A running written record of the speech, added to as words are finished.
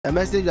The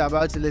message you're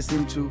about to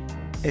listen to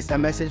is a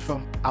message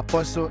from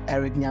Apostle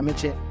Eric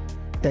Nyamekye,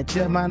 the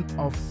chairman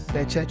of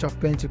the Church of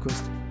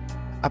Pentecost.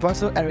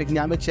 Apostle Eric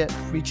Nyamekye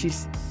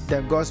preaches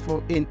the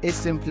gospel in its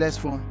simplest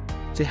form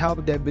to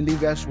help the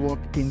believers walk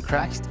in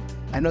Christ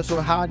and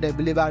also how the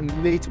believer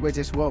relates with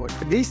his word.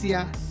 This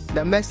year,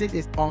 the message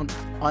is on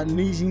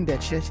unleashing the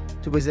church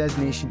to possess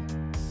nation.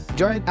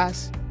 Join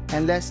us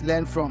and let's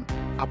learn from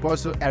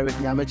Apostle Eric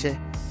Nyamekye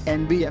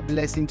and be a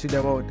blessing to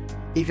the world.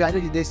 If you are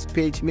new to this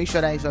page, make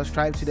sure that you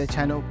subscribe to the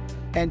channel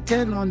and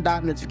turn on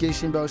that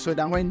notification bell so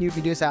that when new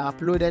videos are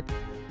uploaded,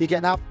 you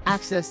can have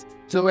access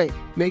to it.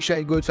 Make sure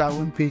you go to our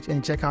homepage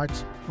and check out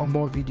for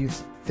more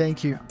videos.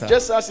 Thank you.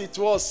 Just as it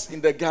was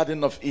in the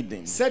Garden of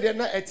Eden, so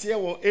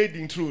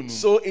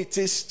it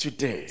is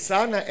today.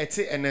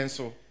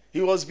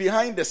 He was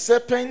behind the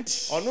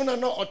serpent,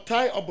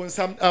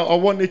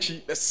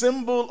 the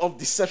symbol of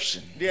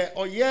deception, and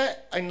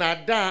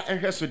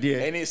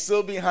he's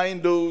still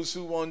behind those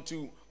who want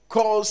to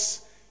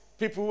cause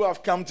people who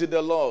have come to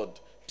the Lord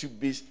to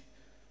be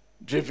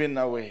driven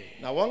away.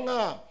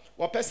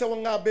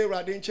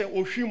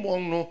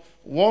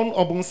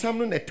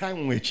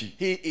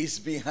 He is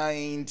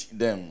behind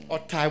them.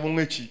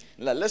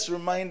 Now, let's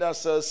remind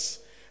ourselves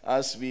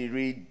as we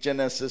read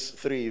Genesis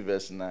 3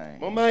 verse 9.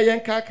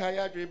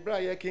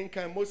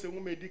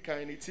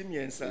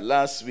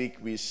 Last week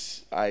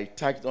I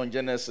tagged on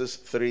Genesis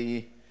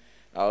 3.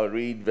 I'll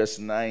read verse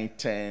 9,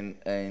 10,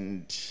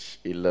 and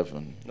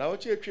 11. Now,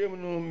 this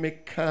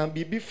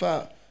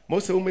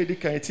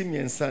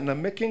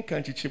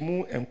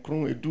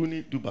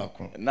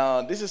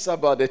is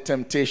about the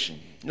temptation.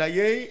 Now,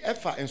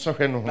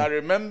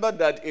 remember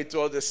that it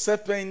was the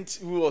serpent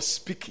who was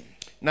speaking.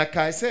 Now,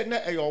 the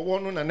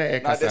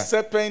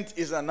serpent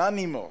is an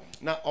animal.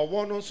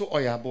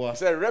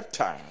 It's a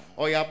reptile.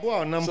 So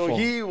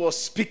he was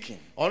speaking.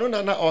 In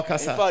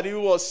fact, he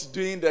was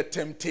doing the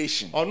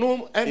temptation,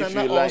 if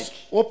you like.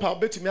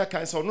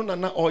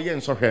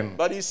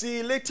 But you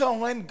see, later on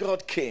when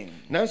God came,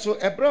 let's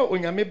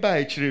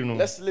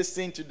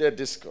listen to the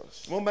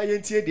discourse.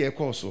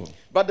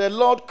 But the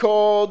Lord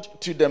called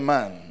to the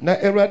man,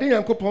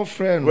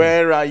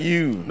 "Where are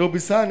you?"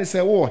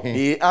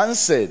 He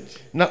answered,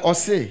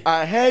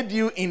 "I heard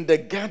you in the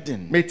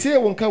garden,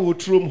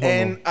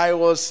 and I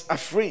was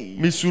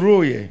afraid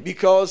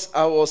because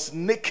I was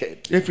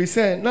naked.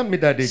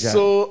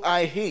 So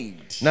I hid."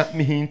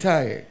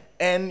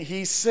 And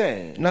he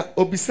said,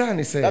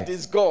 that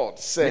is God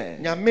said,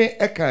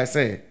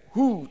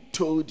 "Who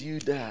told you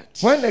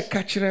that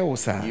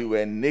you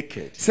were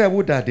naked?"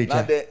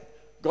 Now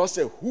God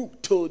said, "Who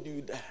told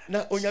you that?"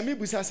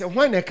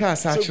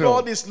 So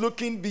God is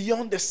looking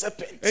beyond the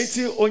serpent and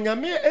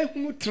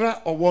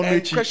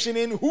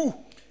questioning who.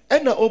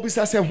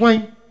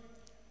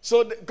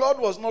 So God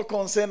was not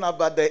concerned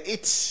about the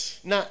it.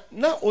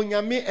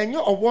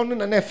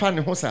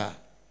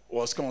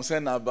 Was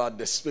concerned about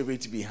the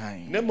spirit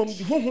behind.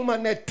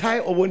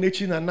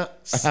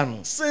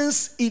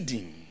 Since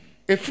Eden,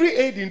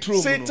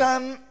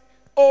 Satan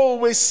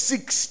always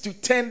seeks to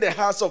turn the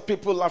hearts of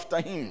people after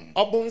him.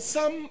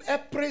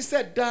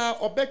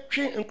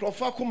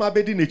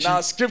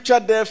 Now, scripture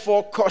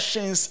therefore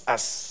cautions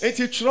us to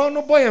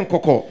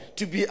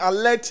be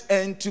alert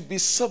and to be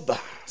sober,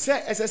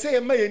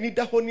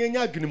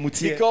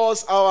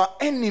 because our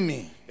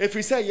enemy,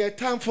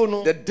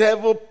 the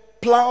devil,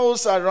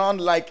 plows around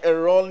like a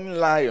roaring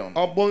lion,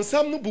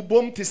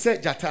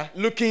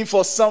 looking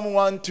for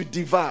someone to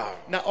devour.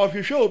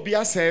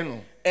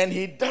 And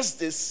he does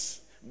this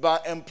by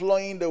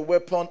employing the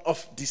weapon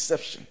of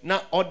deception. You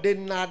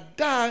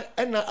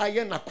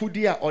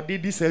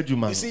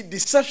see,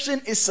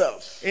 deception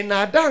itself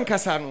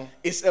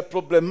is a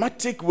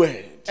problematic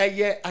word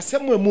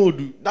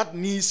that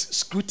needs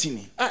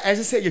scrutiny.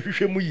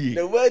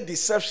 The word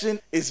deception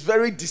is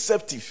very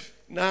deceptive.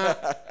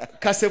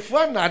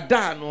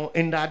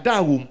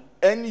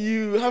 And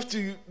you have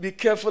to be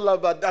careful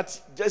about that,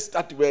 just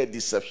that word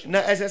deception.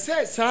 So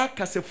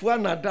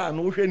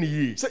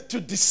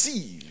to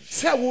deceive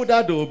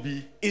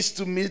is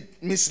to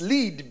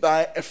mislead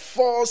by a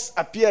false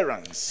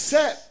appearance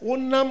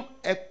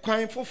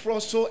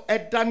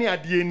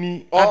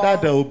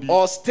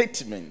or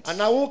statement,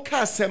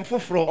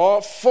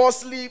 or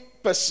falsely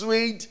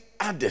persuade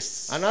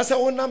others. Now,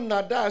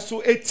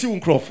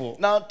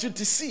 to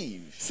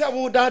deceive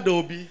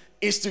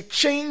is to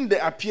change the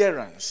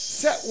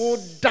appearance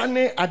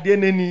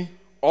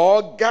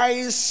or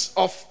guise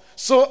of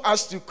so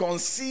as to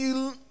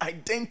conceal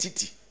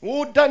identity.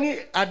 So when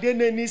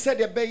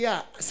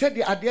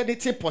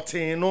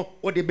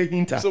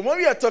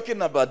we are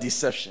talking about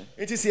deception,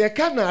 we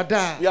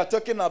are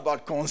talking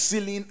about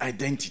concealing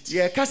identity.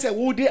 We are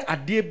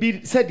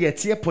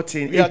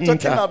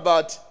talking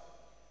about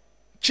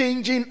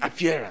changing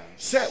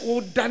appearance.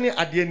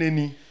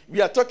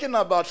 We are talking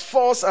about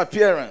false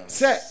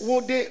appearance.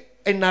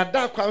 We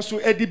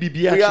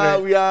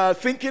are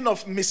thinking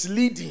of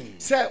misleading.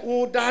 So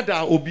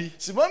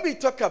when we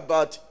talk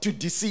about to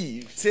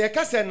deceive,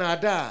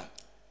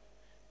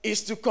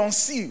 is to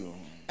conceal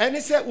And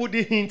he said, would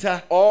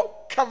hinter or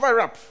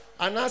cover up.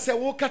 And I said,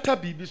 wo kata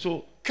bibi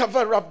so.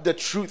 Cover up the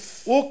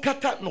truth. Wo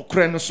kata no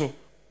kreno so.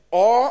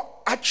 Or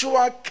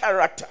actual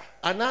character.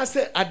 And I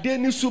said,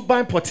 adeni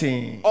suban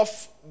potin.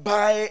 Of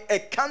by a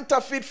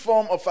counterfeit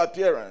form of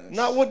appearance.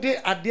 Now what they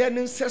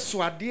adeni se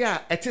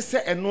swadia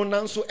etise eno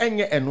nanso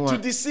enye eno. To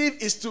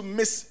deceive is to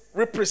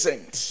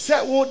misrepresent.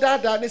 Se wo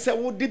dada ni se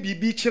wo de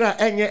bibi kira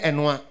enye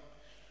eno.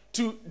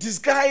 To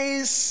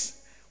disguise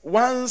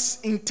one's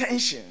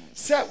intentions.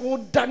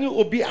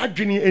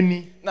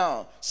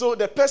 Now, so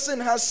the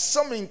person has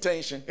some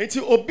intention, but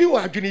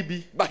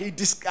he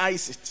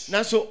disguises it.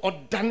 So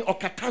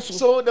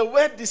the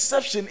word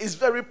deception is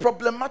very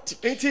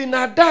problematic.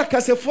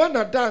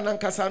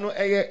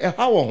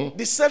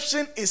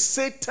 Deception is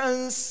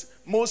Satan's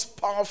most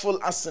powerful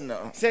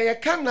arsenal.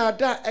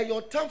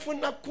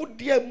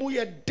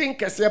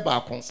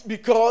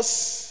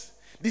 Because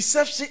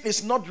deception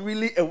is not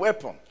really a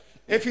weapon.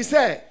 If he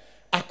say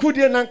it's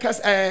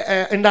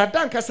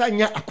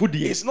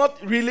not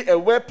really a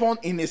weapon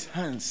in his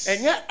hands,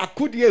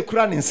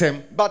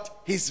 but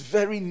his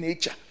very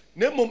nature.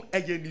 Let me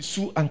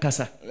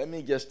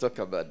just talk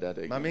about that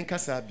again.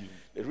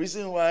 The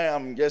reason why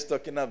I'm just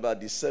talking about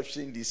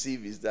deception,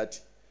 deceive is that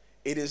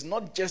it is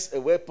not just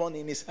a weapon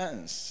in his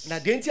hands.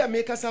 It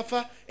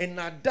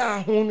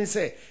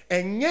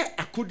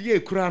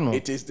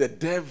is the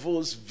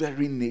devil's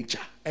very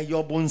nature.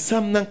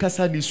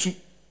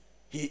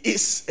 He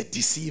is a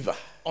deceiver.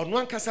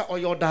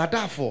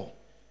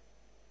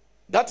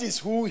 That is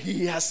who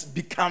he has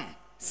become.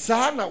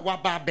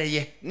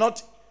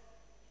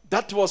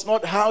 That was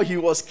not how he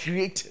was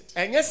created.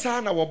 When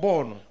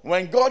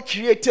God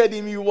created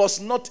him, he was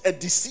not a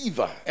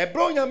deceiver.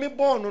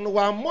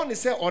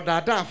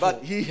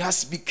 But he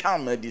has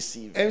become a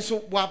deceiver. And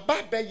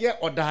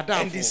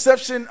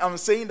deception, I'm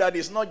saying that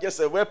is not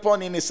just a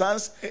weapon in his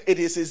hands, it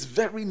is his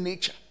very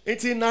nature.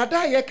 It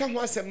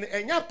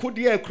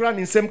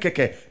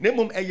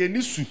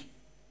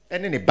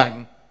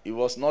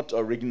was not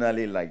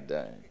originally like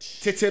that.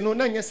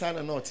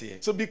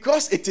 So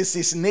because it is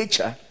his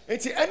nature,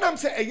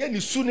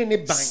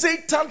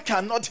 Satan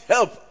cannot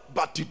help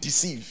but to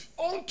deceive.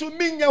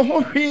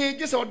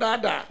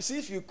 See,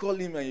 if you call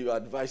him and you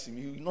advise him,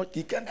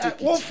 he can't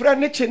take it.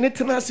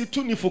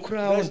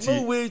 There's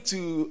no way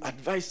to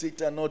advise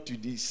Satan not to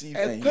deceive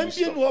and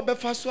he will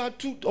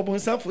stop.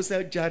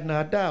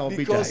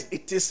 Because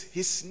it is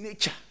his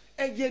nature.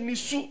 So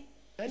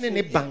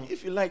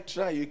if you like,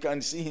 try, you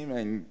can see him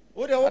and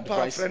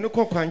advise him.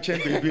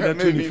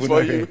 Maybe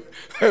for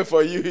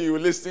you, he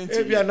will listen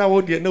to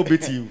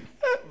you.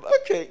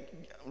 Okay,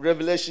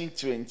 Revelation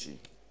 20.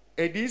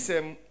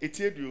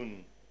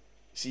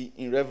 See,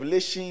 in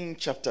Revelation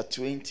chapter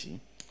 20,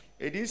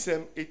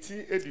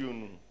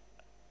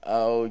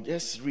 I'll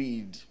just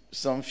read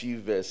some few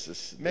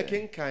verses.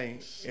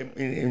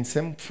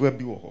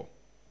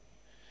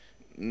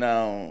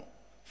 Now,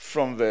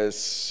 from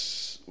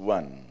verse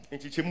 1.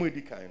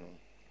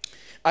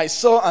 I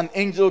saw an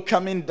angel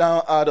coming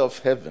down out of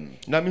heaven,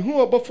 having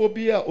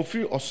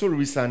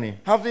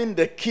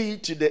the key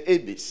to the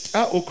abyss,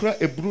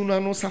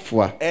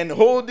 and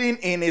holding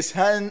in his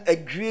hand a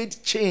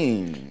great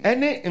chain.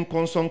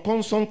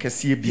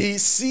 He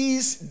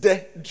seized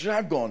the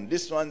dragon,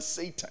 this one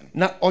Satan,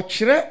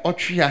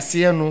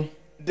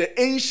 the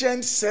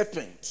ancient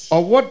serpent,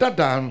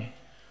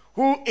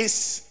 who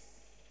is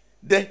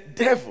the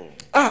devil,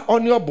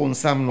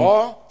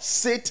 or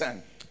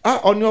Satan.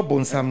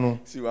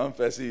 See one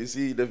person, you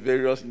see the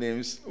various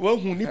names.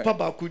 Dane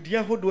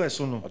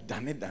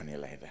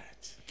like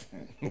that.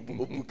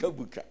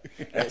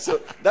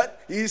 So that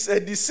is a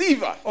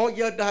deceiver.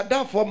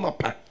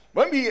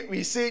 When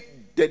we say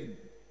the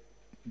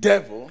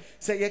devil,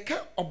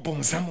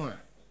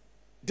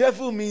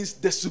 devil means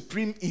the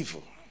supreme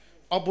evil.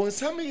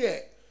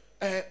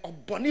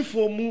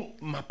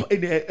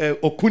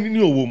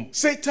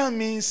 Satan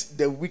means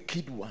the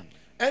wicked one.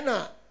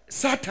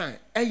 Satan,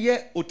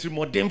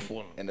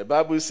 and the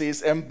Bible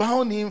says, and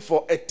bound him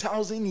for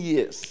 1,000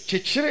 years.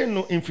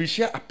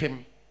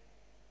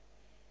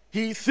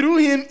 He threw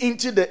him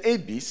into the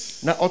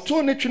abyss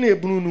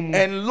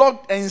and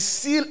locked and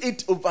sealed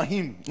it over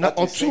him.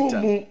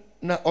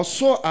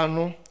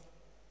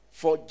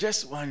 For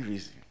just one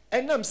reason.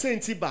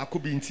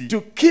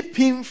 To keep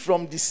him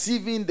from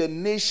deceiving the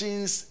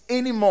nations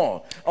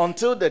anymore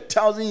until the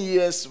 1,000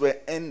 years were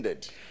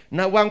ended.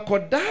 After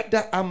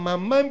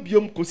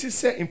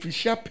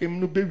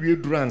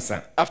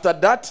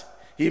that,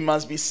 he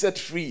must be set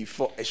free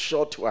for a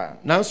short while.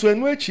 So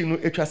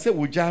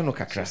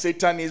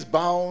Satan is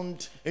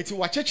bound.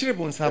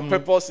 The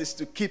purpose is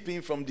to keep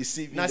him from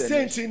deceiving the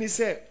nations.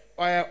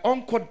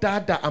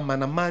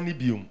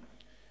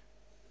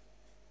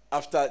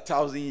 After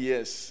 1,000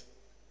 years,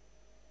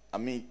 I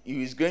mean,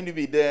 he is going to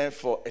be there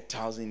for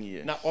 1,000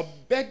 years.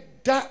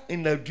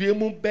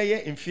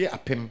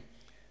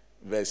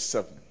 Verse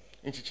 7.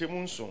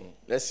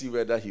 Let's see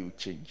whether he will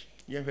change.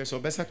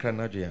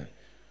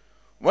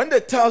 When the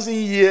 1,000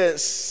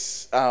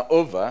 years are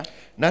over,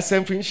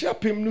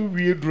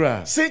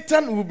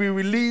 Satan will be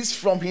released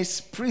from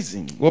his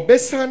prison.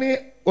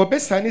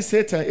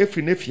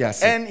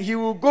 And he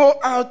will go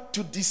out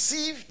to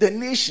deceive the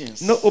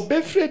nations. You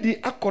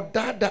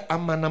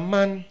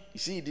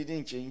see, he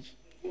didn't change.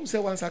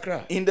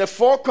 In the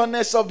four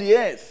corners of the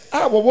earth,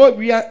 Gog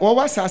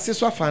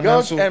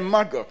and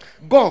Magog,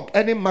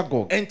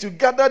 and to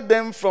gather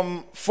them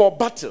for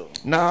battle.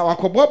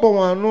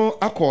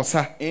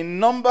 In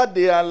number,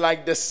 they are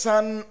like the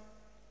sun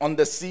on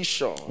the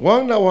seashore.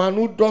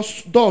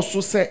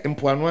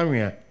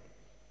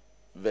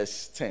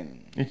 Verse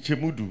 10.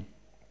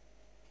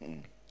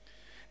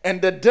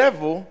 And the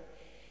devil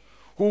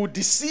who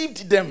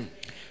deceived them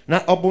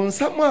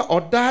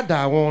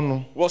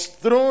was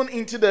thrown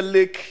into the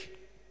lake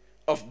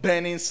of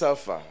burning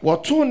sulfur, where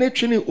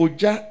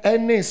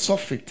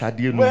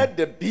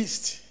the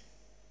beast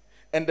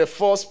and the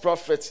false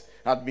prophet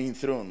had been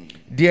thrown.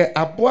 They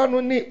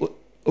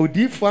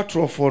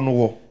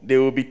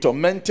will be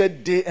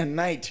tormented day and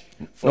night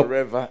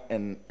forever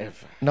and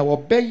ever.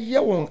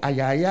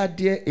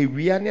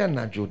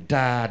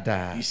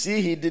 You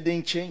see, he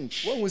didn't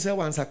change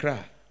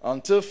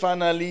until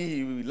finally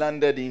he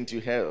landed into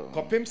hell,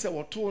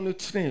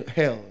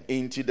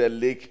 into the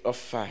lake of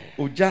fire.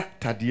 So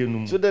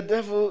the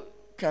devil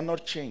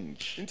cannot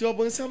change.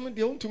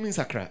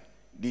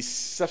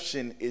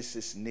 Deception is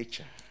his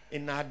nature.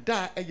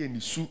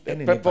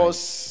 The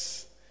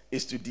purpose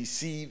is to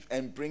deceive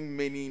and bring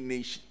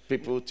many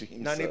people to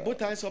himself.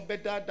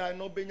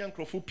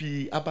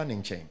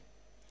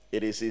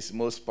 It is his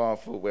most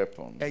powerful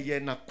weapon.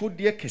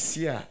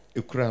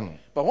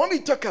 But when we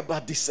talk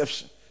about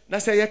deception,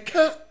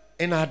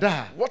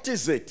 what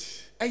is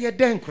it?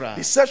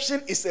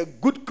 Deception is a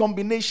good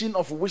combination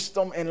of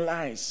wisdom and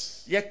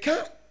lies.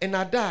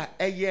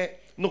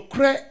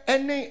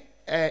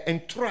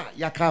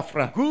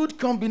 Good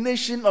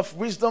combination of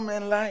wisdom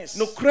and lies.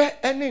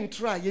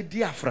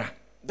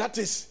 That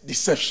is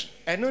deception.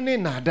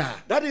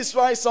 That is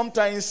why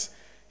sometimes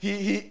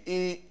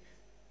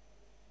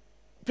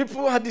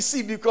people are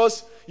deceived,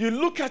 because you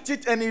look at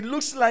it and it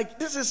looks like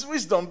this is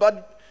wisdom,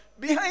 but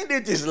behind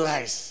it is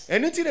lies.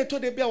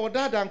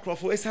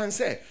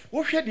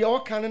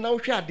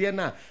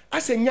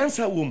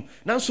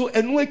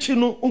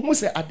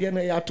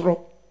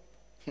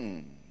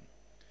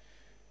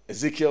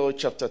 Ezekiel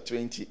chapter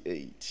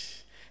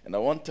 28. And I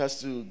want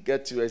us to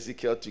get to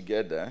Ezekiel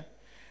together,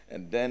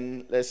 and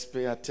then let's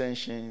pay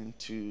attention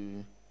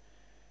to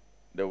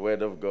the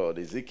word of God.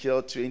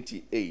 Ezekiel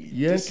 28.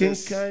 This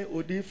is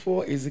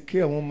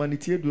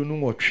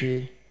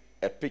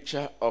a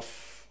picture of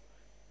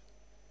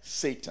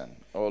Satan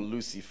or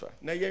Lucifer.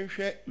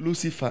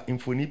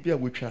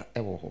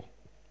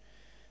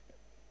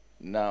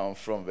 Now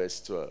from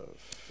verse 12.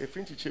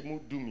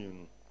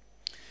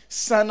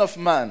 Son of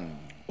man,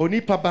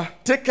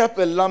 take up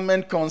a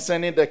lament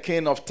concerning the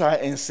king of Tyre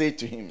and say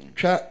to him,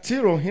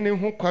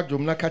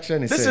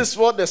 this is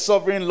what the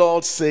sovereign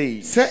Lord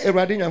says.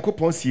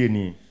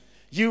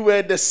 You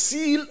were the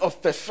seal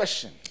of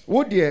perfection.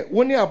 Now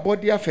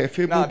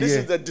this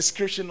is the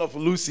description of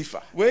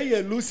Lucifer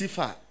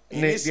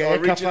in his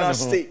original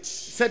state.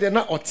 So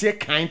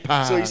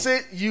he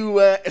said you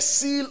were a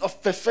seal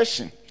of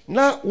perfection.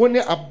 Was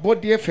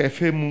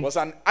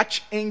an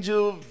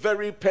archangel,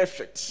 very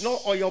perfect.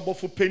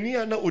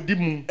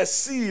 A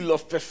seal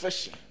of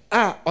perfection.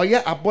 That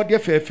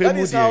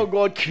is how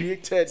God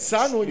created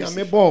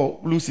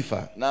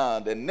Lucifer. Now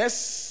the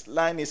next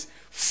line is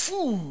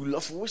full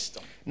of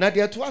wisdom. Now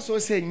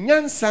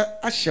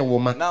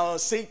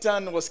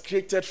Satan was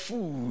created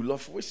full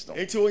of wisdom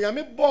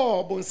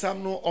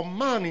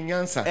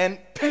and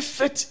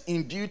perfect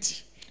in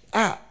beauty.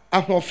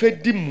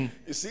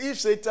 You see, if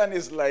Satan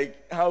is like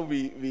how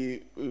we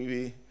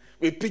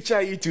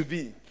picture it to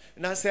be,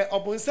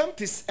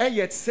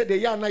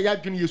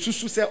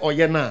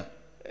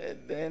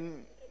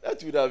 then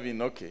that would have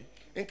been okay.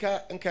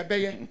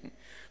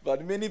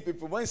 But many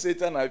people, when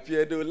Satan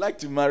appeared, they would like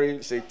to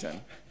marry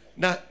Satan.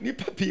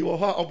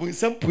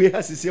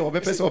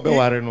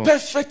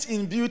 Perfect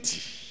in beauty.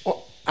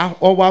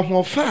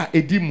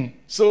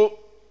 So,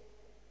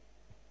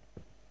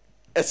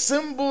 a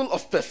symbol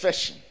of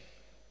perfection,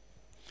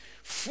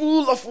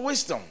 full of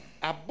wisdom,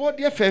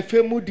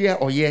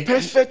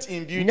 perfect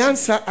in beauty.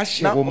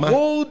 Now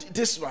hold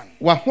this one.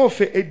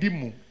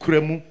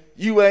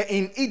 You were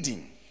in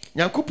Eden,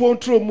 the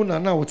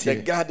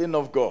garden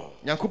of God.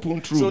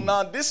 So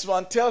now this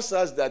one tells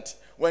us that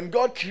when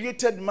God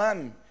created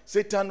man,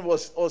 Satan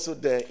was also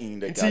there in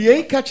the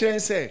garden.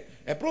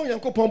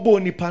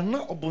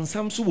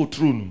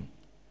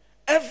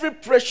 Every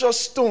precious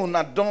stone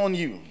adorn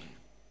you.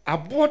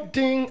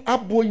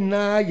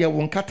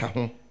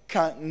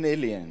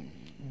 Carnelian,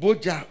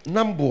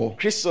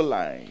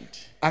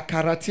 chrysolite,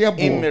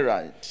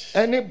 emerald,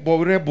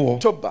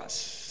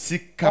 topaz,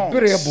 onyx,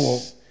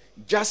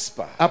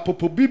 jasper,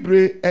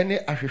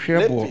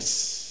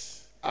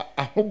 lapis,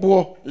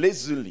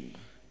 lazuli,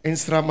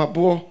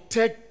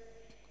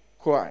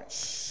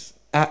 turquoise,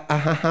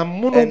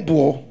 and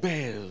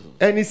beryl.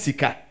 Any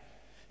sika.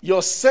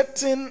 Your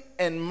setting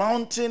and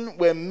mountain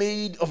were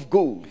made of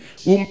gold.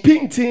 On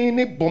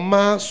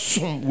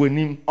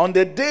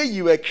the day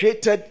you were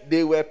created,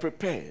 they were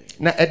prepared.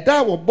 Now,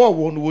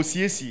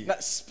 That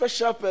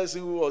special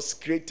person who was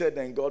created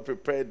and God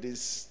prepared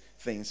these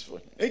things for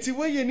him.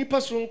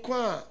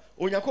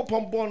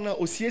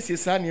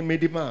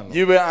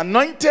 You were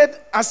anointed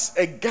as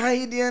a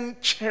guardian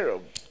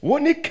cherub. For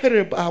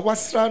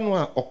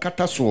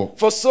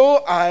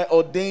so I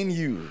ordain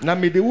you.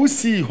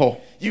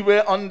 You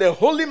were on the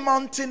holy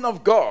mountain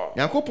of God.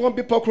 You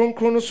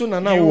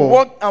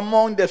walked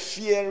among the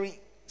fiery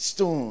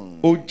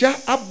stones.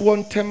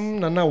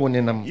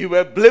 You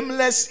were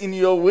blameless in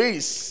your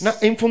ways. Now,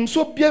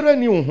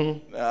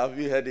 have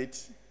you heard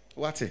it?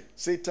 What?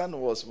 Satan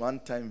was one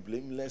time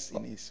blameless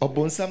in his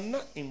ways.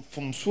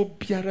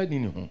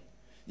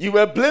 You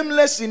were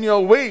blameless in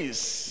your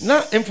ways.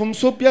 From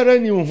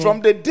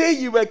the day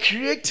you were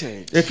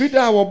created.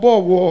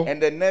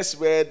 And the next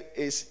word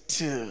is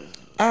till.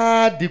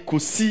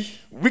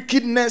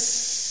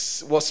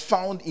 Wickedness was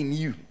found in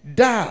you.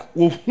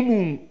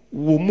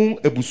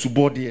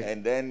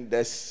 And then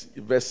there's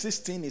verse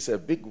 16 is a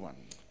big one.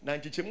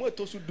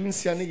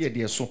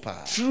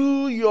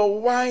 Through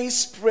your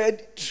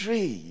widespread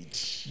trade,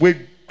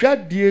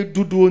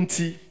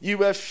 you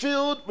were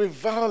filled with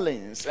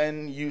violence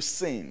and you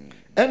sinned.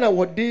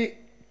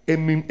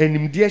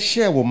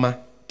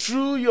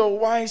 Through your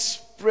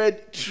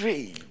widespread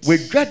trade.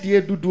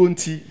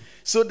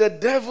 So the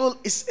devil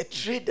is a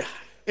trader.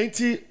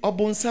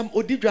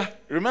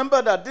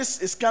 Remember that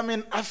this is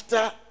coming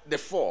after the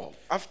fall,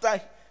 after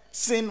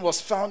sin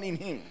was found in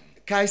him.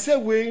 And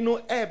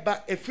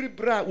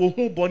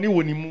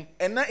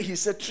now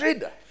he's a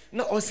trader.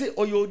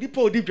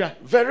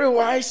 Very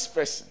wise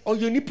person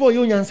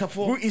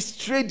who is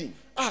trading.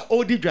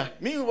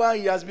 Meanwhile,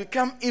 he has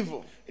become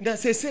evil. So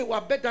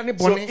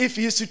if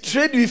he is to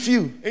trade with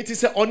you,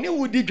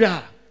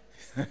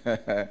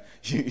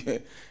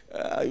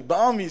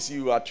 by means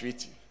you are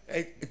treating.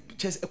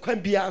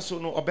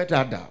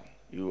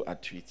 You are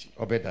treating.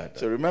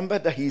 So remember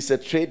that he is a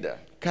trader.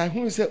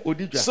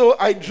 So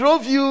I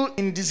drove you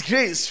in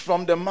disgrace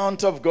from the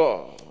mount of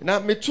God.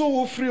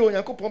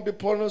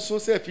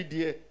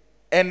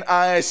 And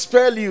I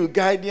expel you,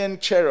 guardian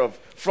cherub,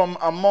 from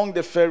among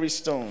the fiery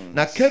stones.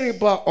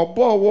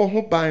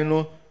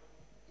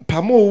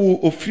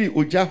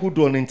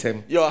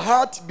 Your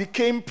heart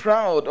became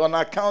proud on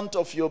account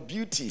of your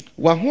beauty.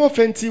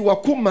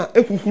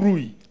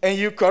 And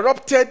you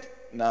corrupted,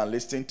 now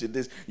listen to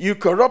this, you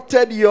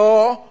corrupted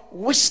your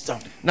wisdom.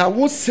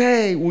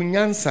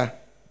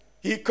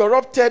 He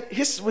corrupted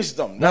his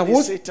wisdom, that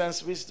is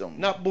Satan's wisdom,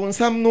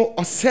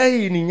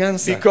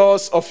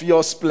 because of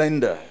your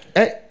splendor.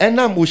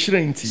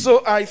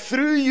 So I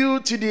threw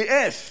you to the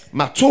earth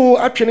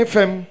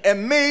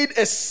and made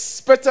a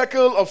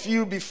spectacle of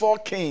you before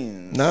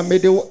kings.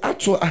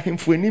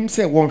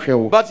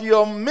 But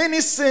your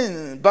many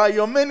sins, by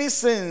your many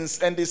sins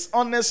and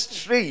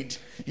dishonest trade,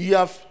 you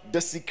have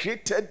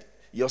desecrated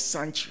your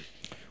sanctuary.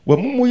 Now,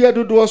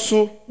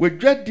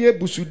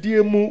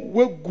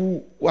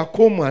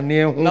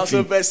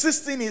 so verse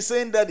 16 is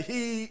saying that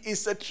he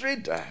is a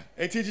trader.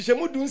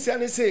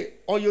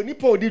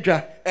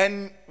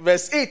 And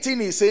verse 18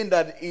 is saying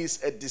that he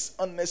is a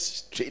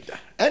dishonest trader.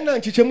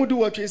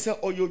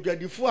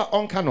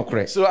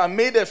 So I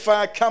made a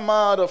fire come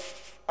out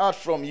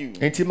from you.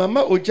 And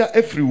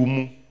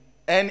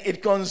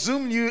it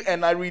consumed you,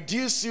 and I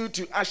reduced you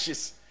to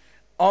ashes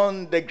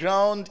on the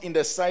ground in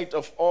the sight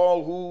of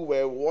all who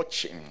were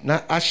watching.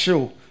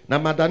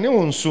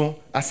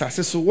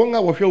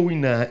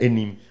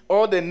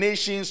 All the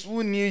nations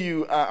who knew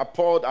you are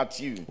appalled at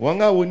you.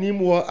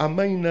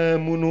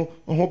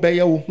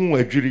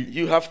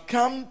 You have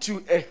come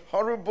to a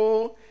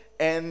horrible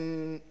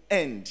end,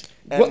 and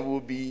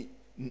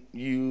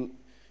you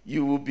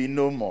will be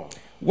no more.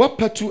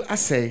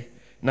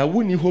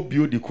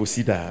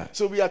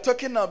 So we are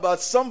talking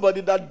about somebody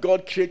that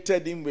God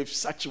created him with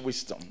such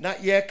wisdom. But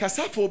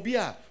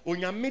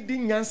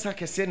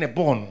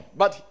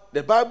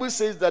the Bible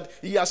says that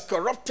he has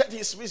corrupted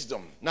his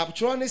wisdom. And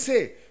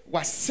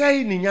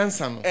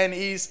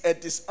he is a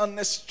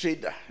dishonest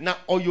trader.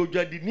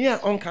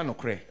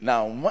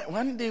 Now,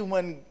 one day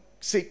when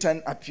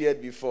Satan appeared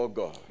before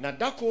God,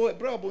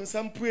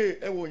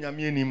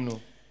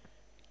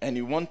 and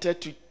he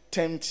wanted to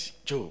tempt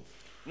Job.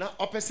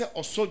 Let's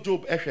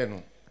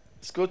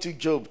go to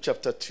Job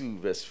chapter 2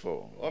 verse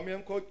 4.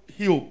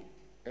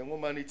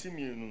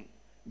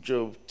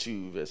 Job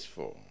 2 verse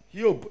 4.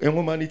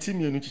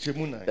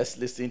 Let's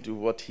listen to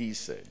what he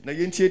said.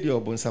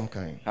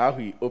 How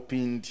he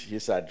opened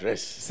his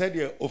address.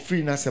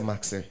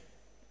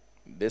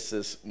 This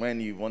is when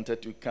he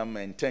wanted to come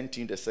and tempt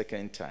him the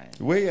second time.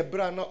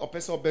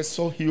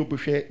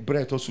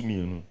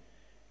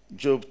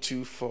 Job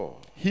 2:4.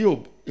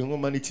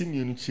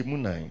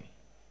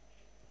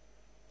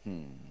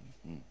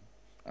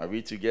 Are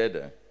we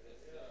together?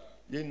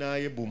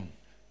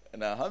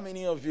 Now, how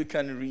many of you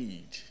can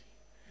read?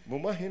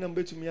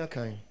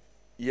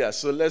 Yeah,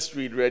 so let's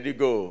read. Ready,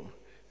 go.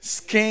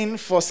 Skin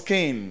for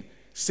skin,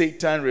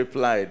 Satan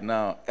replied.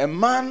 Now, a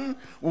man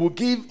will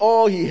give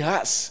all he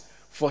has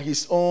for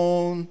his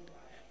own.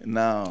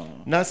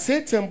 Now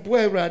Satan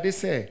boy rather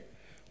say,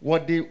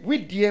 what the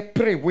with ye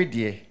pray with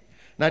ye.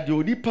 Now the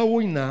odipa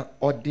wina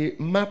or the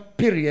map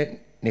period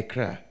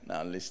nekra.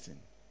 Now listen.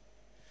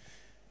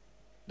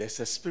 There's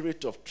a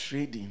spirit of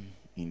trading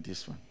in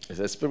this one.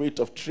 There's a spirit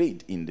of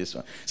trade in this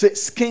one. Say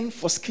skin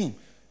for skin.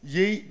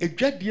 Ye a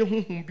jadie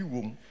hum bi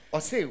wom. Or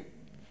say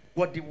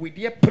what the with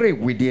ye pray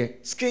with ye.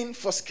 Skin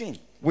for skin.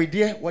 With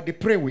ye what the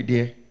pray with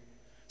ye.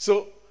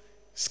 So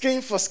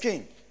skin for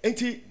skin.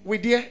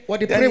 With ye what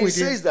the then pray he with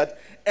ye. says that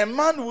a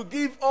man will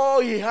give all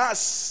he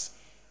has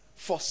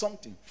for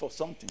something.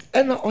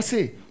 And I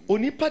say,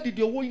 onipa did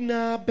your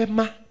wina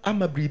bema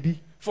amabribi.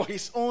 For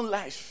his own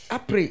life.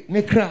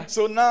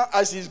 So now,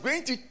 as he's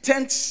going to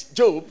tempt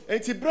Job,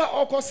 he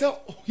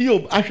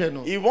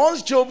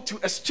wants Job to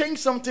exchange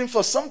something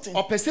for something.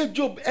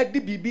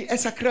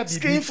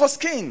 Skin for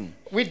skin.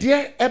 So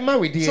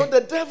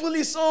the devil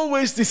is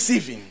always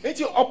deceiving. And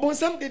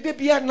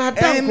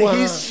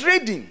he's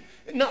trading.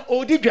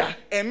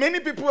 And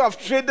many people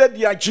have traded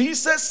their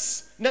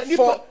Jesus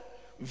for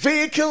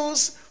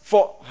vehicles,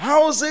 for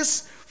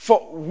houses,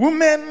 for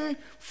women,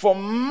 for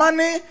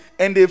money,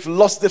 and they've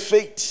lost the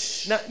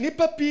faith. Na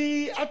nipa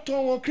pi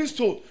aton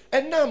Kristo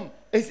enam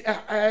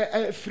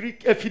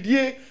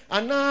fidie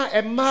ana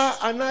ema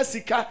ana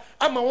sika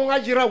ama won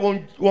agira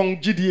won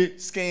gidie.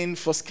 Skin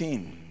for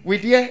skin.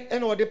 With ye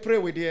and what they pray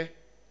with ye.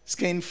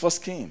 Skin for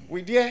skin.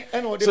 With ye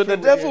and what they so pray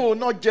the devil will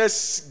not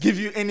just give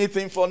you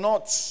anything for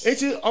naught.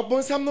 It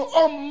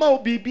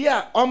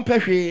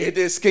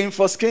is skin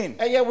for skin.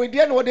 With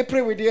ye and what they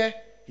pray with ye.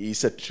 He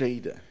is a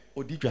trader.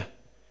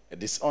 A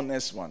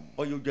dishonest one.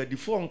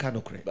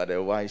 But a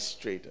wise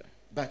trader.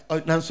 But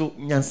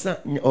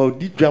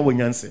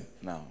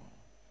now,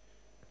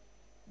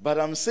 but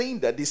I'm saying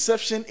that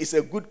deception is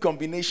a good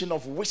combination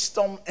of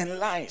wisdom and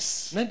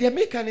lies.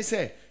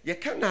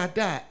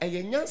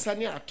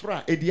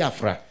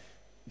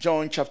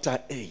 John chapter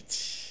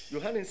 8,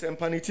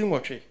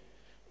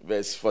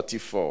 verse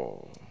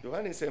 44.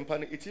 Now,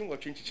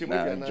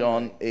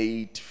 John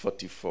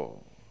 8:44.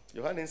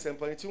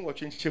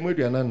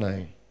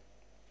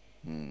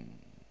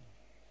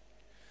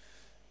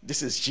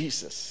 This is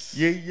Jesus.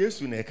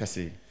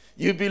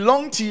 You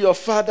belong to your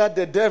father,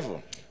 the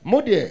devil.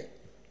 Now,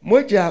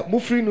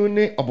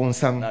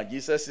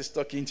 Jesus is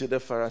talking to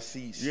the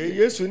Pharisees.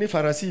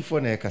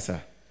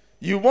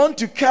 You want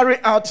to carry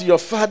out your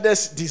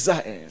father's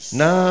desires. He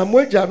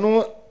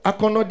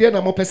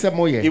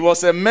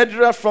was a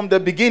murderer from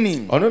the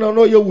beginning, not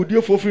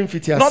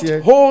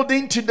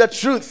holding to the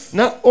truth,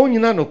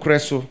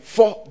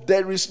 for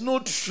there is no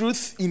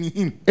truth in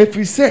him.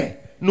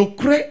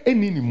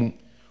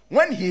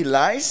 When he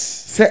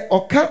lies,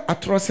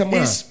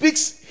 he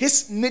speaks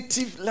his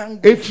native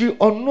language. When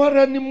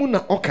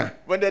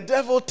the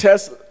devil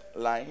tells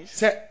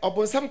lies,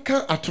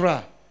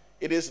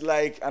 it is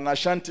like an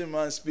Ashanti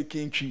man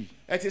speaking Twi.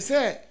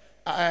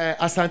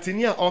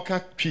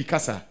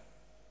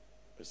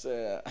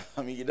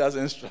 I mean, he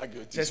doesn't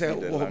struggle to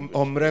speak the language.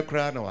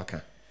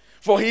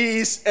 For he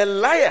is a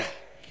liar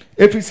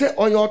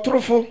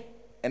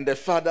and the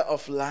father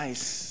of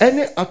lies.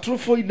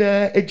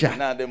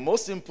 Now, the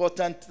most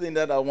important thing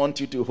that I want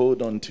you to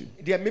hold on to,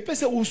 he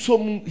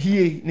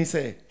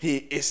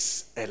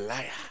is a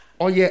liar.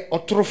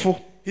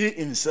 He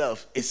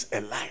himself is a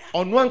liar.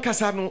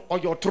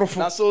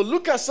 Now, so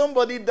look at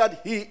somebody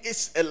that he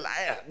is a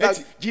liar.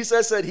 That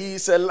Jesus said he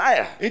is a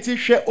liar. And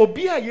this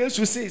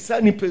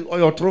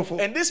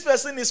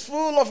person is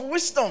full of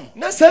wisdom.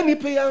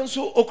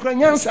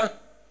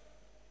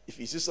 If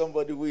you see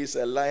somebody who is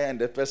a liar and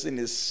the person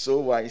is so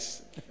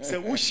wise.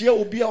 You see,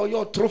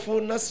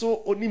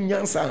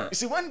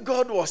 when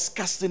God was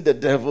casting the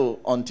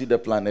devil onto the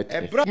planet,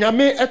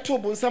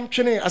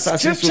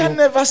 Scripture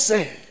never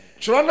said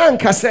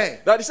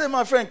that he said,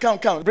 my friend, come,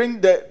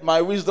 bring my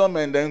wisdom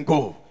and then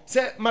go. He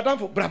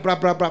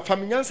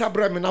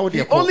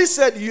only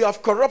said you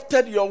have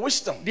corrupted your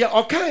wisdom. He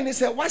has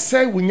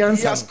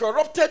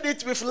corrupted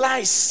it with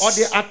lies.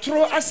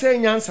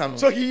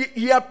 So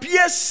he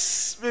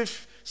appears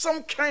with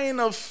some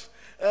kind of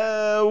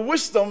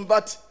wisdom,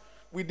 but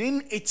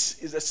within it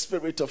is a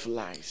spirit of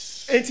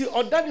lies. When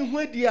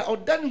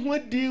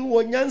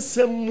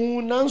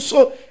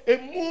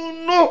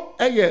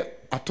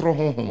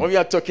we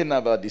are talking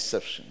about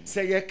deception,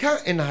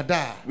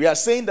 we are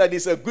saying that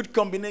it's a good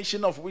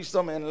combination of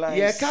wisdom and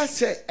lies.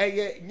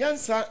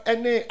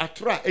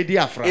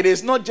 It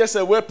is not just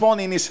a weapon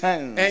in his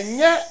hands.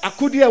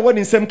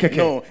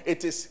 No,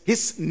 it is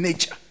his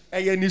nature.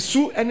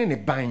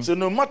 So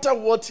no matter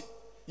what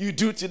you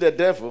do to the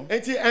devil,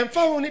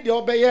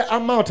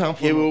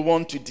 he will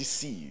want to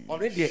deceive.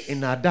 He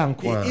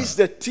is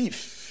the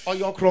thief.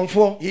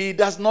 He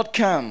does not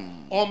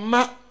come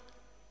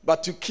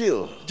but to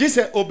kill, to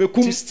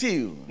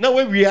steal,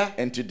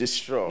 and to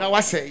destroy.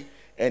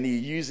 And he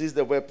uses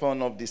the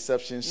weapon of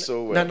deception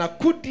so well.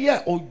 That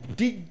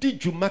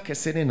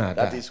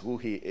is who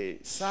he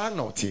is.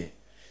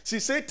 See,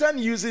 Satan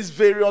uses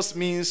various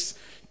means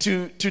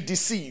to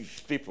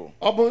deceive people.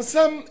 But for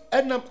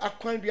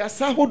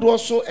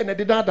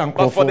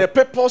the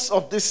purpose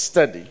of this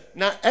study,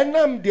 I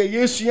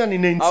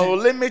will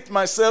limit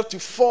myself to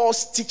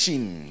false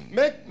teaching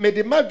as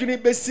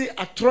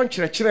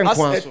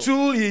a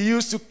tool he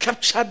used to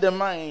capture the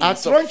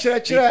minds of people.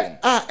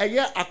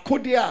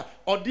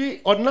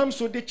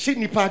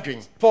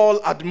 Paul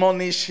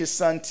admonished his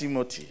son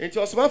Timothy.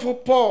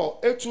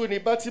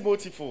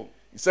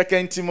 2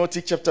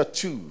 Timothy chapter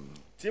 2.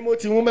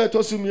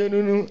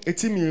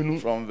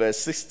 From verse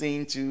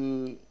 16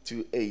 to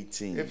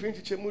 18.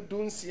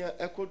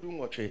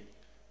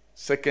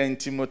 2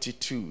 Timothy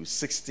 2,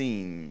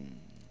 16.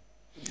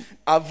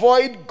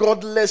 Avoid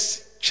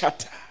godless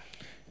chatter,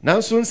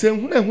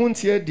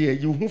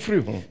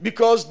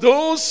 because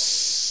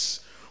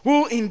those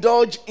who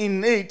indulge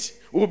in it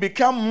will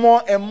become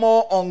more and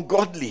more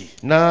ungodly.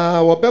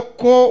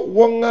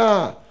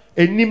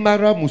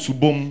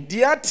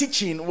 Their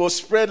teaching will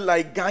spread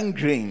like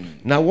gangrene.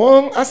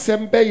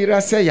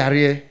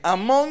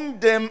 Among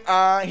them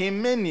are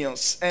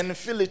Hymenaeus and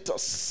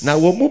Philetus,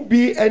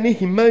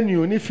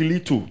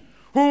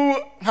 who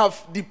have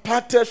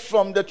departed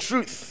from the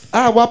truth.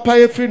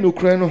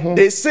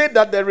 They say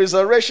that the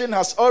resurrection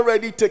has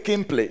already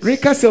taken place,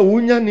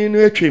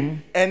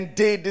 and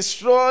they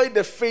destroy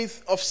the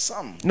faith of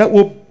some.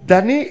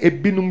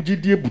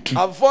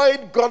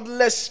 Avoid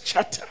godless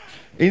chatter,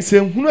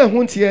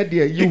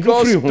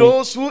 because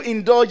those who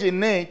indulge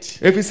in it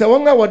will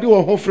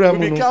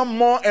become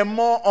more and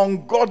more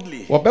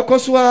ungodly.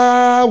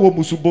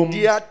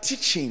 Their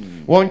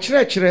teaching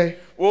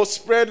will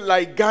spread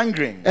like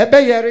gangrene.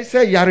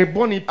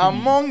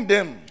 Among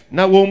them,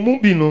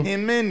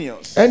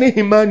 Hymenaeus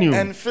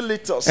and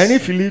Philetus.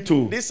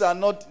 These are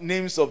not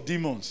names of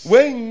demons.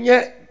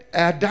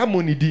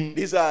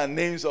 These are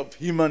names of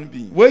human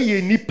beings.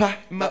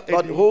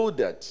 But hold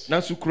that.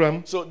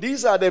 So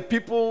these are the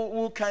people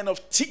who kind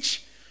of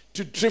teach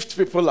to drift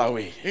people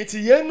away,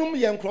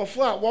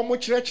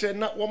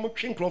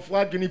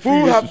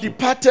 who have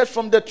departed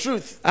from the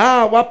truth.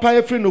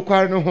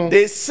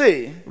 They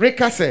say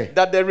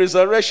that the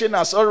resurrection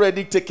has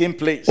already taken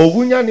place,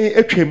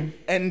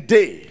 and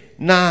they,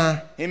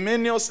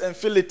 Hymenaeus and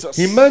Philetus,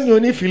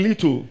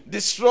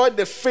 destroyed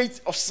the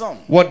faith of some.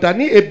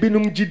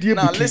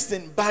 Now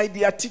listen, by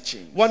their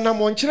teaching,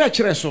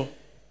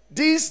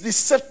 these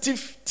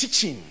deceptive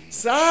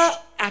teachings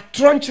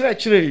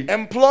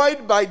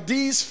employed by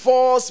these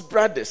false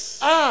brothers,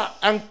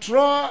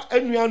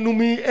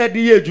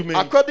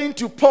 according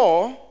to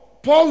Paul,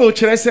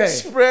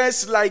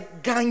 spreads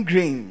like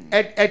gangrene,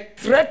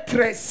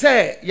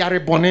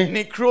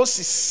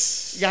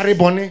 necrosis,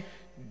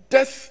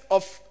 death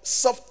of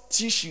soft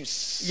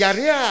tissues.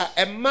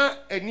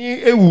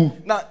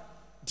 Now,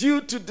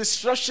 due to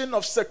destruction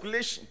of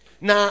circulation,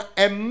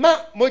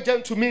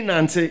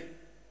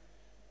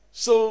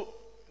 so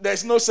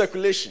there's no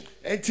circulation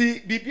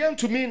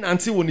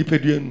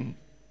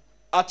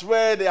at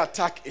where the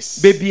attack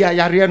is. And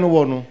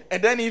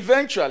then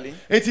eventually,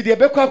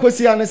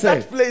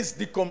 that place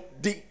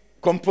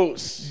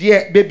decomposes.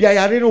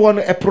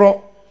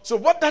 So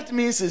what that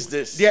means is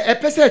this: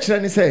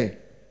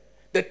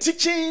 the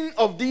teaching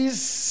of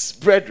these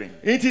brethren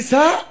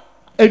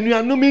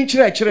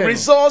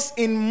results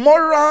in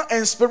moral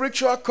and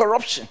spiritual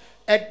corruption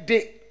and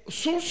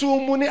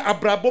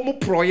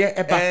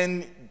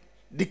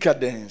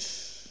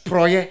decadence.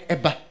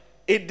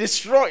 It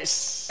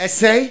destroys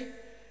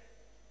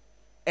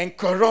and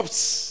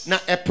corrupts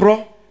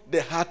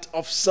the heart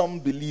of some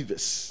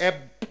believers.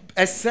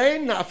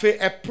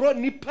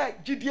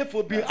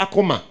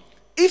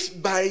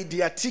 If by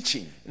their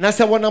teaching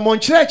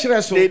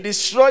they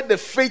destroy the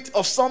faith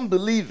of some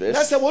believers,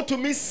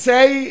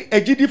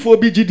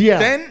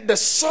 then the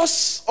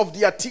source of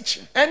their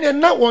teaching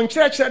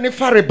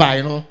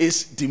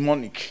is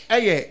demonic.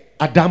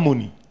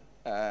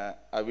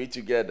 Are we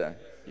together?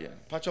 Yeah.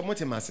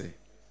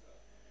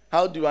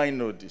 How do I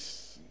know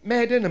this?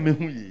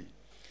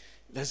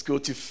 Let's go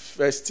to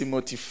 1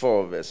 Timothy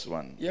 4 verse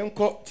 1.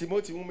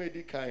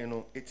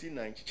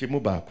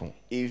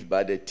 If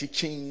by the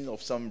teaching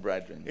of some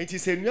brethren they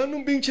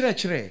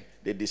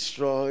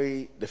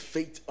destroy the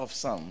faith of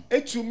some,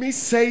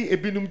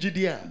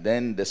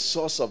 then the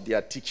source of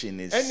their teaching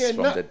is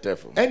from the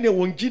devil.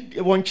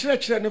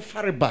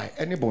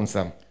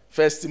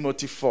 1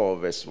 Timothy 4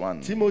 verse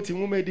 1.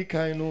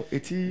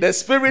 The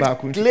Spirit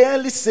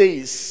clearly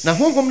says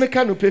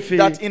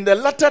that in the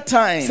latter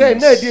times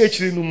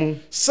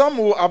some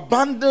will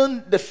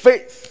abandon the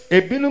faith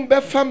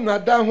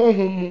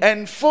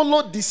and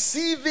follow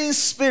deceiving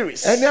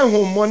spirits and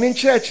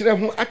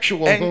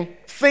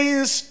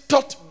things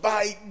taught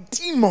by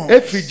demons.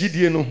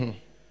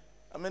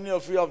 many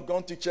of you have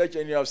gone to church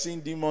and you have seen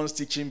demons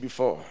teaching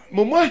before?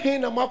 It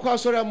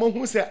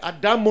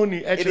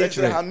is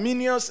the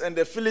Arminians and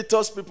the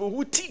Philetus people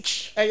who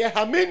teach.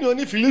 But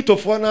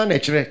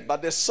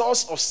the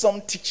source of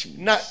some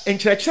teaching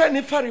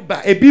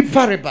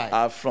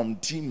are from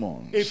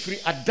demons.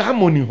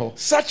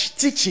 Such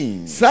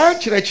teachings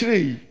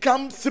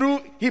come through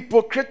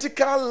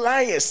hypocritical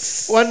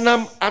liars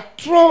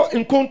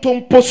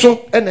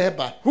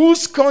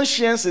whose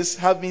consciences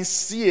have been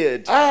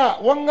seared as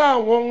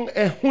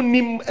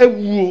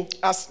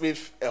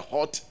with a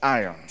hot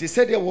iron.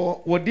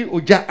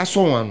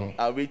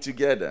 Are we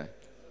together?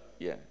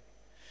 Yeah.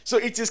 So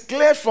it is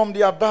clear from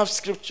the above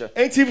scripture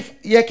that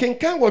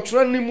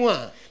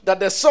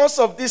the source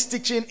of this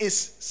teaching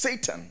is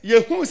Satan.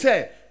 And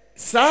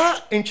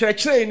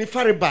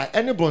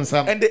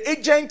the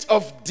agent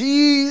of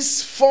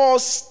these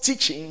false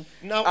teaching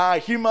are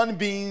human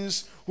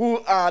beings who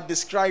are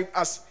described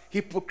as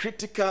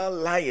hypocritical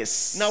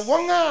liars.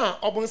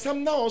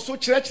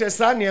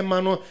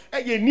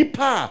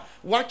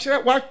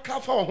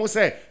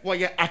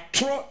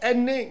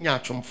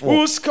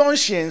 Whose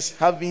conscience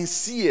have been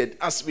seared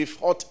as with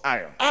hot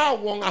iron.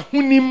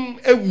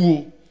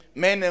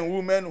 Men and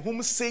women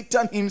whom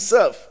Satan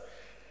himself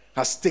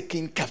has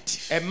taken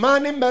captive.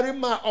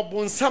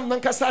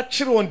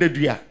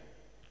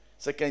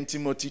 2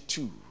 Timothy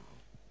 2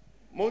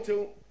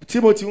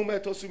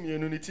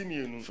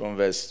 from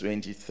verse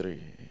 23.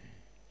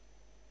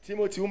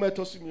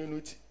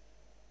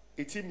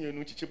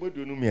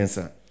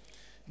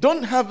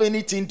 Don't have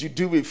anything to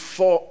do with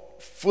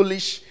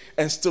foolish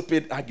and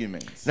stupid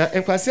arguments,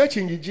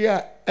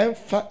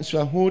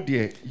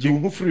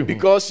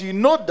 because you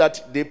know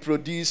that they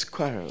produce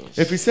quarrels.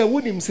 And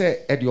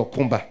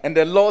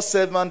the Lord's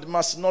servant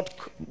must not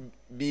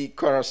be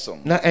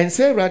quarrelsome,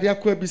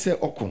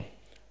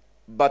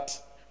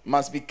 but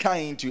must be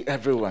kind to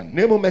everyone,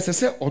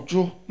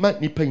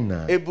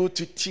 able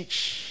to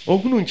teach,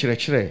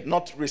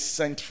 not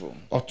resentful.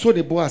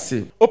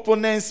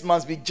 Opponents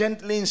must be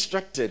gently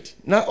instructed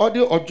in the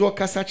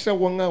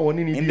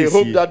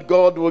hope that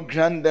God will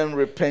grant them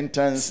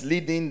repentance,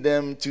 leading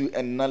them to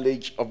a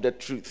knowledge of the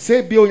truth.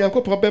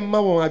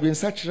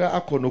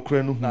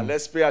 Now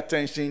let's pay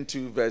attention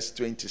to verse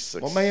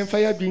 26.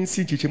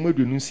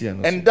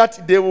 And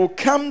that they will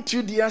come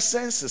to their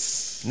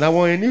senses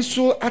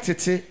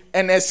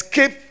and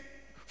escape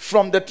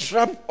from the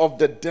trap of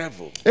the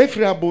devil,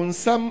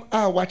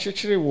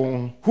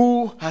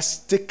 who has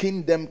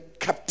taken them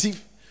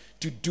captive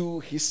to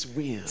do his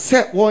will.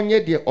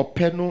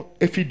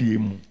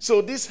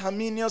 So these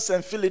Arminians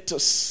and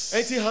Philetus,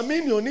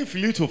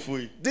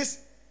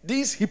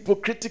 these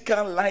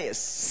hypocritical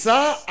liars,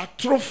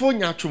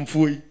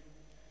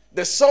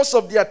 the source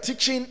of their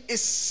teaching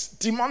is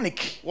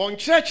demonic. And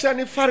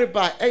the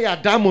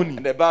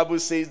Bible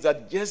says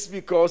that just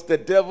because the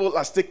devil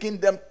has taken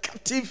them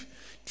captive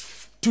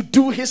to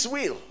do his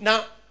will.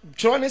 Now,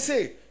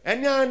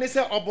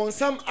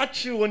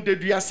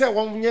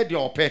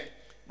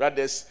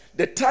 brothers,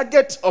 the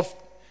target of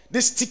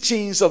these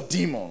teachings of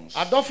demons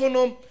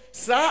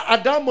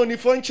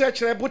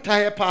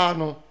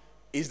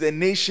is the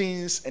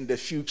nations and the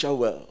future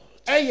world.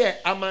 Now,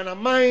 when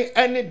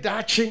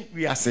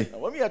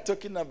we are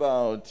talking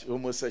about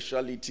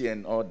homosexuality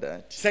and all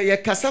that,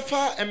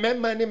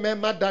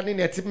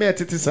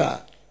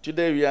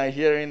 today we are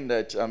hearing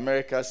that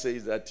America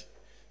says that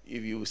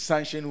if you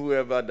sanction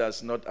whoever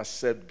does not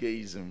accept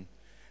gayism,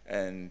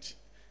 and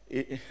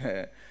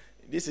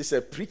this is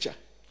a preacher.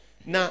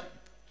 Now,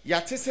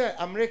 yatese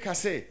America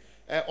say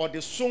or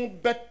the song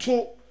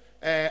beto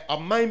a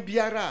mind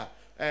biara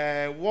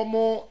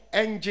womo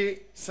enje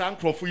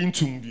sankrofo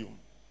intumbio.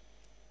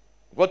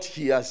 What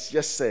he has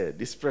just said,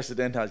 this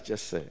president has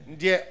just said,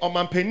 you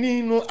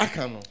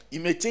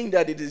may think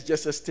that it is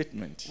just a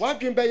statement,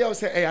 but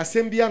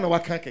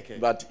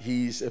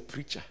he is a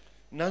preacher.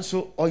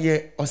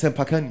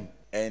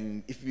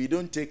 And if we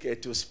don't take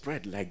it, to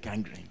spread like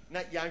gangrene.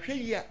 The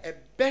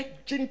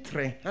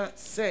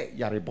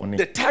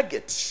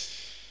target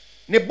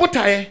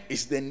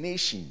is the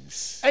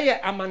nations.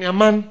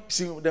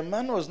 See, the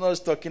man was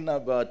not talking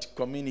about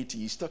community,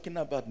 he's talking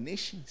about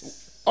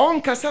nations.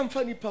 And the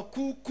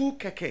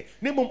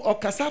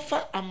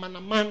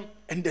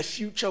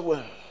future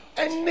world.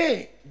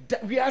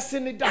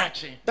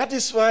 That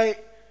is why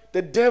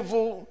the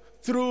devil,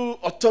 through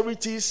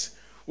authorities,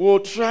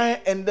 will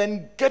try and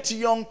then get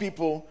young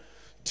people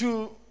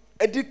to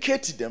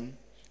educate them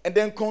and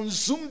then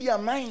consume their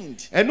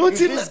mind with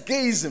this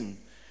gayism,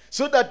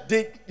 so that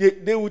they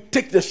will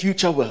take the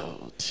future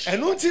world.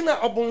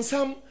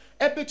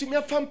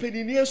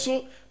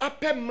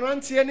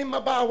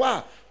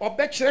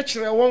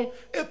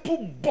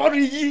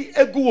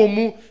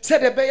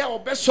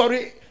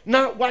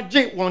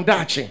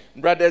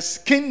 Brothers,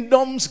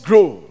 kingdoms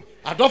grow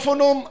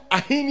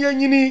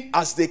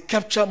as they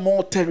capture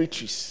more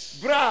territories.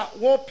 That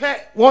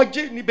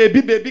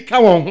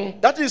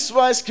is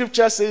why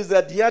scripture says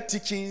that their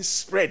teachings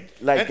spread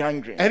like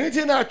gangrene. In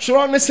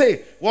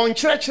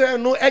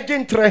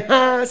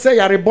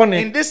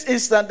this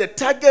instant, the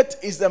target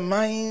is the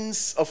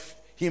minds of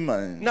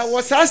humans.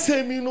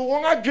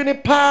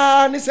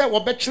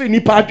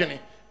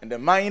 And the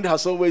mind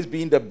has always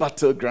been the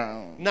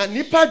battleground. Because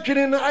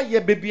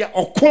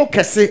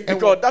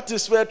that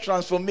is where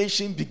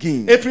transformation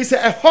begins.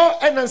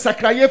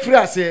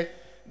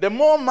 The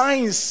more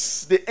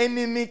minds the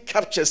enemy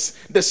captures,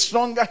 the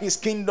stronger his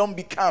kingdom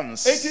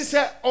becomes.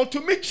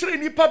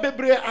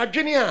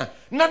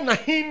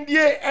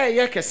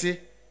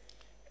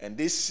 And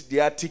this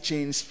their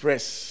teachings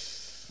press.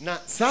 And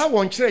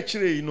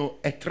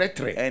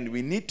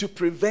we need to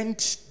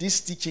prevent these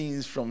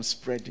teachings from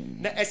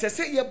spreading.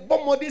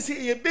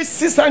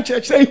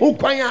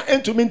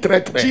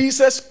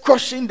 Jesus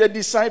cautioned the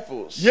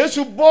disciples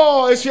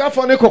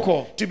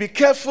to be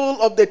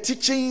careful of the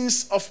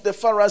teachings of the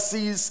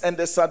Pharisees and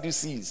the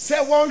Sadducees,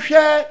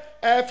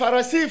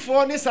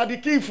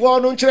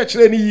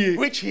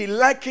 which he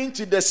likened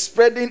to the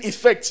spreading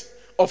effect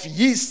of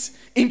yeast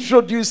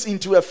introduced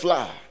into a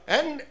flour.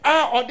 And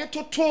are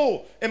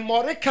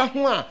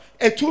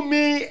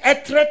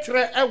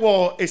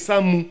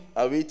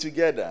we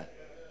together?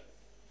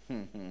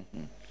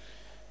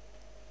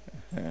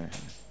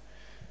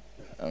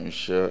 I'm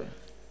sure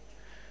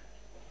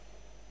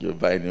Joe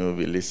Biden will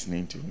be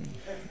listening to me.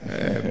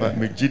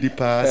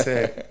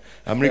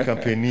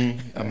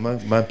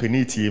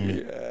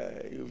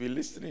 You'll be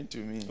listening to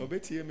me.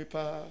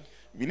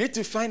 We need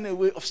to find a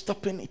way of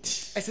stopping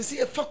it.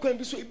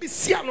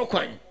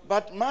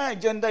 But my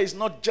agenda is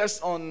not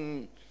just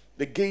on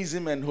the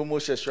gayism and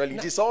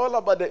homosexuality. It's all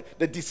about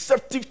the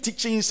deceptive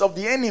teachings of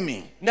the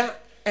enemy.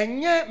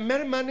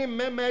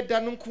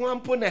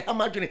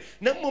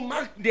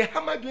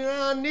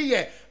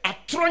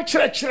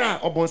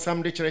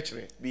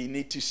 We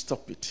need to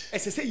stop it.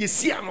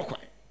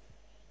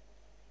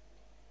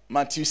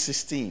 Matthew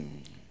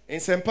 16.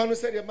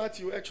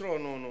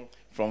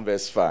 From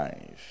verse 5.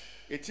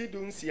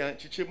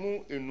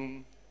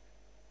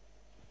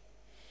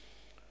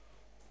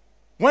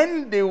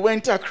 When they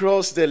went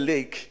across the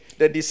lake,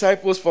 the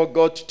disciples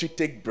forgot to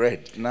take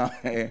bread. Now,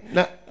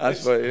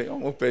 as for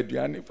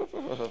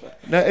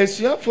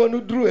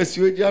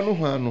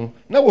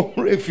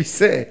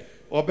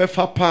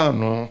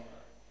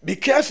be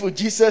careful,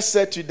 Jesus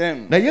said to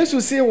them. Be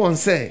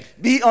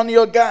on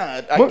your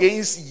guard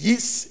against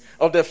yeast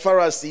of the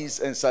Pharisees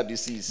and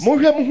Sadducees.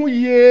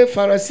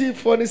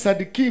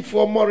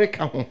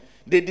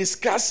 They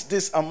discussed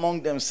this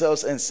among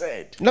themselves and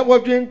said, it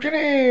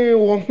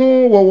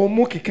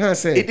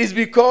is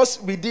because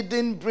we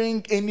didn't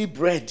bring any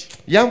bread.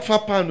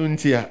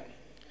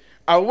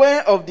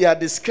 Aware of their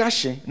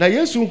discussion,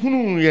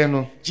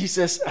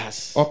 Jesus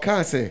asked,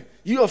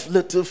 you of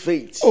little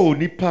faith,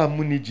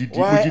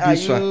 why are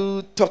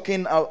you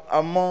talking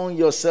among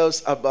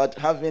yourselves about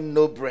having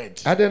no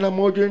bread?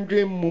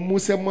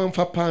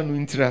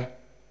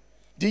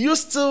 Do you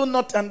still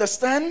not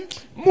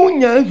understand?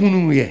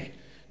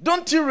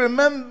 Don't you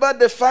remember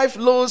the 5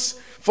 loaves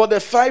for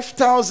the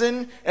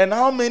 5,000 and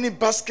how many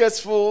baskets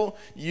full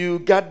you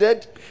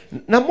gathered?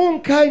 Or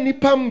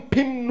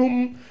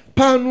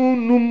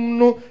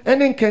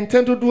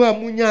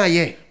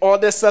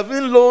the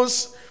 7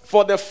 loaves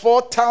for the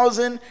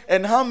 4,000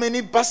 and how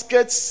many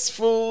baskets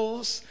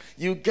full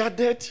you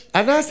gathered?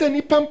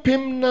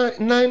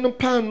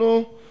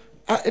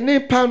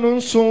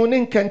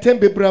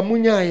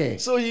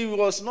 So he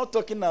was not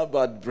talking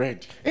about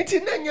bread.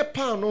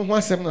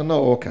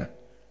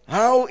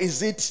 How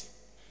is it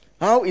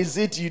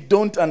you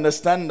don't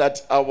understand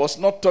that I was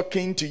not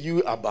talking to you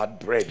about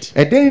bread?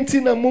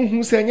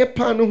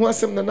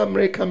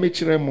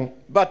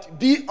 But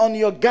be on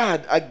your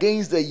guard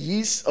against the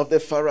yeast of the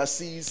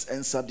Pharisees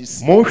and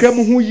Sadducees.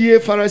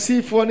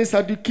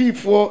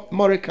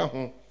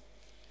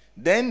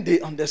 Then they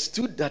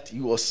understood that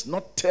he was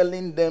not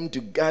telling them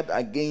to guard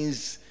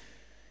against.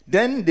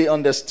 Then they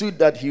understood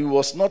that he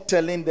was not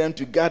telling them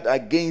to guard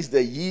against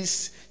the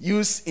yeast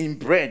used in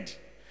bread,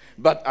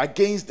 but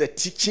against the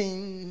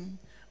teaching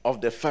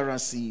of the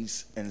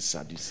Pharisees and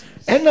Sadducees.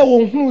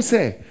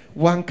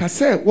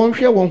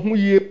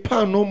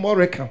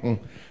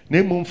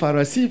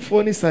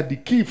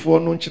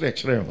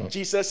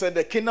 Jesus said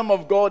the kingdom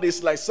of God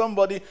is like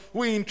somebody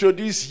who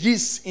introduced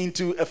yeast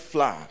into a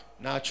flour.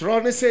 Now,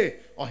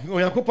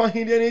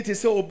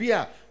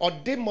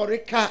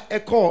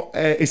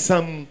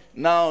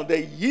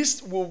 the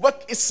yeast will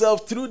work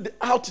itself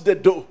throughout the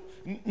dough.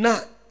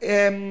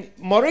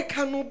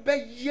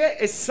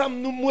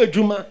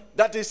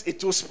 That is,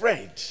 it will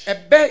spread.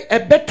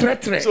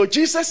 So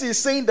Jesus is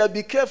saying that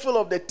be careful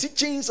of the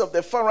teachings of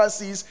the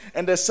Pharisees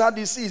and the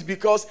Sadducees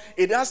because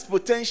it has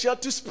potential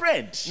to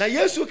spread.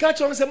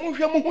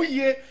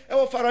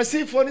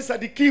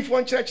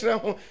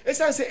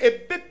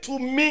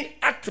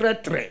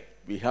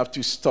 we have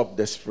to stop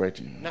the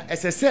spreading.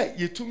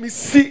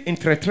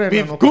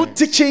 With good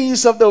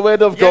teachings of the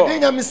word of God,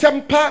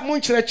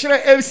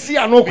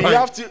 we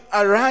have to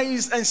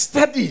arise and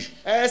study,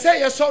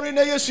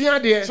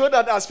 so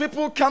that as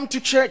people come to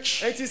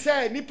church,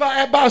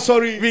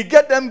 we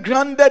get them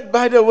grounded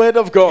by the word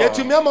of God,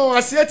 so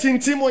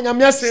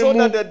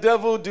that the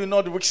devil do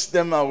not whisk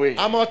them away.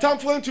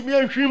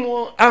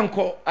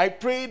 I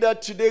pray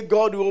that today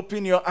God will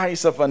open your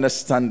eyes of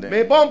understanding,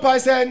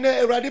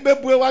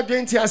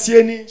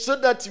 so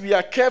that we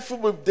are careful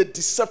with the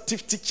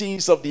deceptive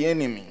teachings of the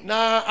enemy. So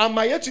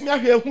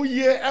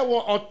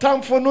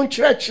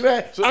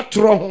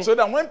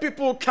that when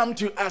people come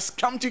to us,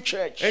 come to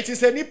church,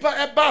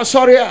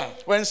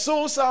 when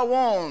souls are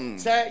won,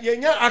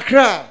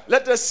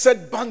 let us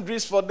set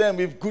boundaries for them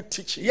with good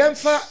teaching.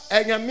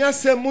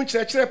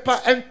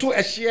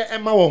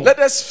 Let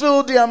us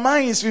fill their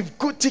minds with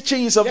good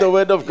teachings of the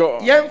word of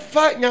God,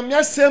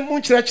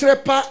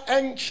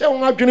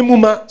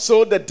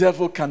 so the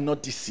devil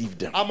cannot deceive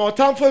them.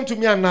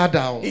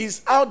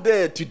 He's out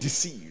there to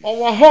deceive.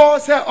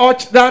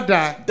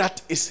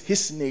 That is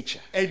his nature.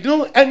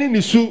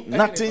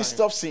 Nothing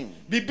stops him.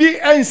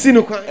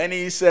 And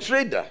he's a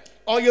trader,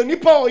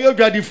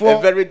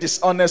 a very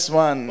dishonest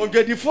one.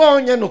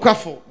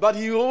 But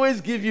he will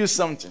always give you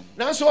something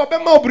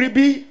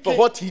for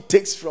what he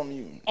takes from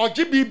you.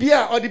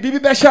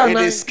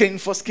 It is skin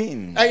for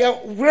skin.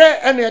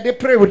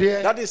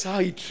 That is how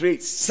he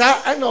trades.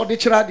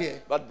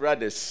 But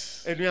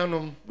brothers,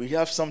 we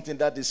have something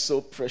that is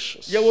so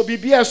precious.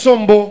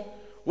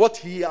 What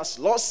he has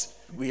lost,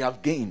 we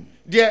have gained.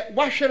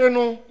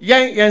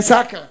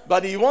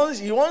 But he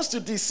wants to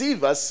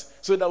deceive us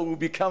so that we will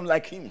become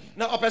like him.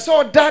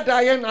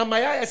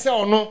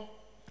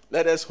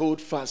 Let us hold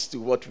fast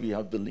to what we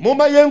have believed,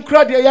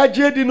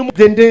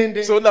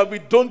 so that we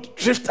don't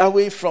drift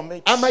away from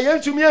it.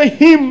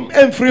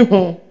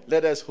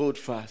 Let us hold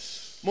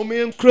fast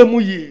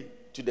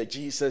to the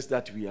Jesus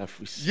that we have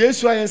received.